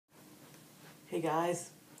Hey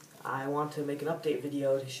guys, I want to make an update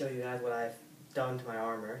video to show you guys what I've done to my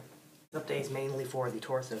armor. This update is mainly for the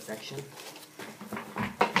torso section.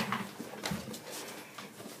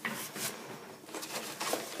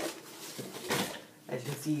 As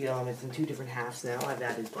you can see, it's in two different halves now. I've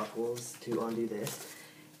added buckles to undo this.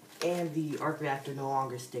 And the arc reactor no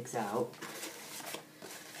longer sticks out.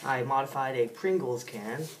 I modified a Pringles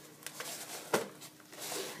can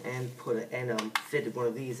and fitted one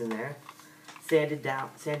of these in there. Sanded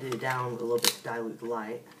it down a little bit to dilute the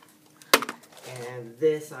light. And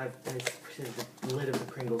this is the lid of the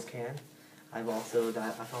Pringles can. I've also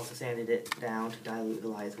sanded it down to dilute the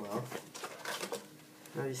light as well.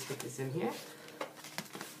 Now just stick this in here.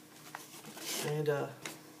 And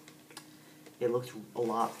it looks a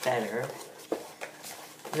lot better.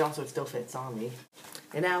 And also it still fits on me.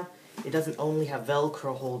 And now it doesn't only have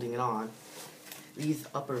Velcro holding it on. These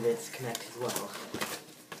upper bits connect as well.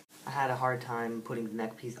 I had a hard time putting the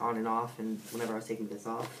neck piece on and off, and whenever I was taking this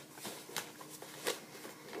off.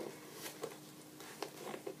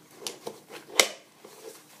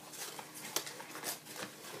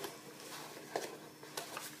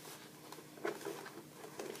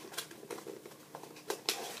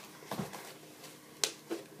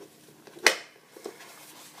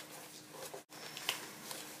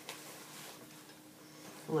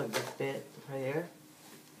 Look, this bit right here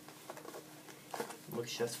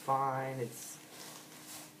looks just fine.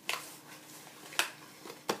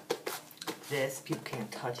 People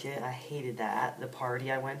can't touch it. I hated that. The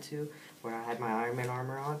party I went to, where I had my Iron Man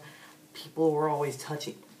armor on, people were always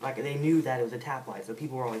touching, like they knew that it was a tap light, so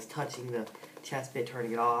people were always touching the chest bit,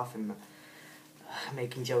 turning it off, and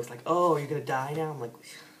making jokes like, "Oh, you're gonna die now?" I'm like,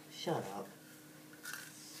 shut up.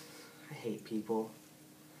 I hate people.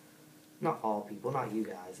 Not all people, not you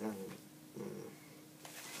guys.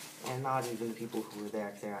 And not even the people who were there,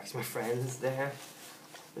 because they're actually my friends there.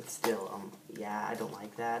 But still, yeah, I don't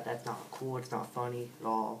like that. That's not cool. It's not funny at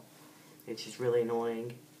all. It's just really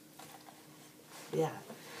annoying. Yeah.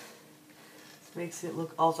 This makes it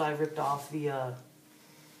look. Also, I ripped off the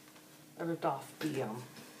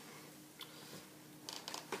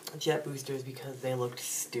jet boosters because they looked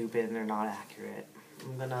stupid and they're not accurate.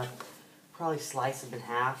 I'm gonna probably slice them in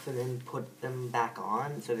half and then put them back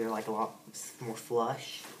on so they're like a lot more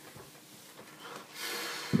flush.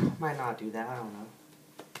 Might not do that, I don't know.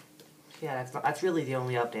 Yeah, that's really the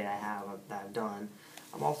only update I have that I've done.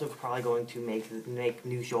 I'm also probably going to make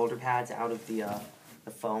new shoulder pads out of the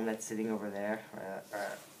foam that's sitting over there,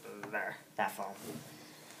 there, that foam.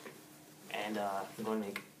 And I'm going to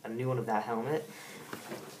make a new one of that helmet.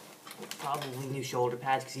 Probably new shoulder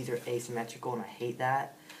pads because these are asymmetrical and I hate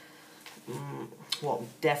that. Well,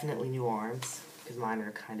 definitely new arms because mine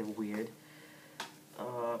are kind of weird.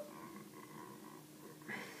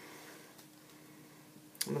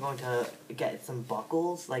 I'm going to get some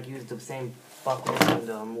buckles, like use the same buckles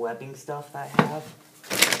and webbing stuff that I have.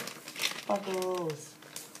 Buckles!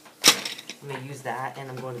 I'm going to use that and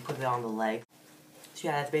I'm going to put it on the leg. So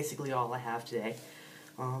yeah, that's basically all I have today.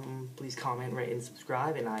 Please comment, rate, and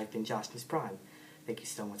subscribe, and I've been Joshmus Prime. Thank you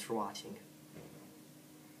so much for watching.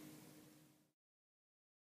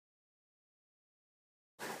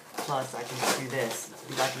 Plus, I can do this. It'll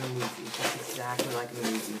be like in the movie. Just exactly like in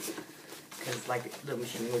the movie. Because, like, the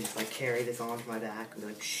machine will just, like, carry this onto my back and be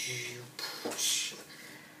like, shh, shh.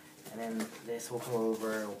 And then this will come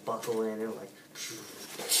over, it'll buckle in, it'll, like,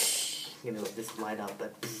 you know, this will light up,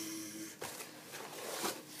 but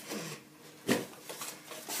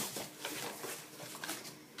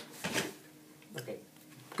okay,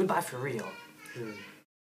 goodbye for real.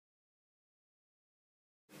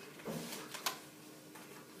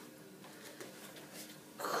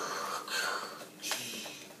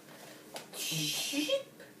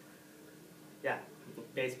 Yeah,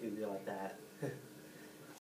 basically like that.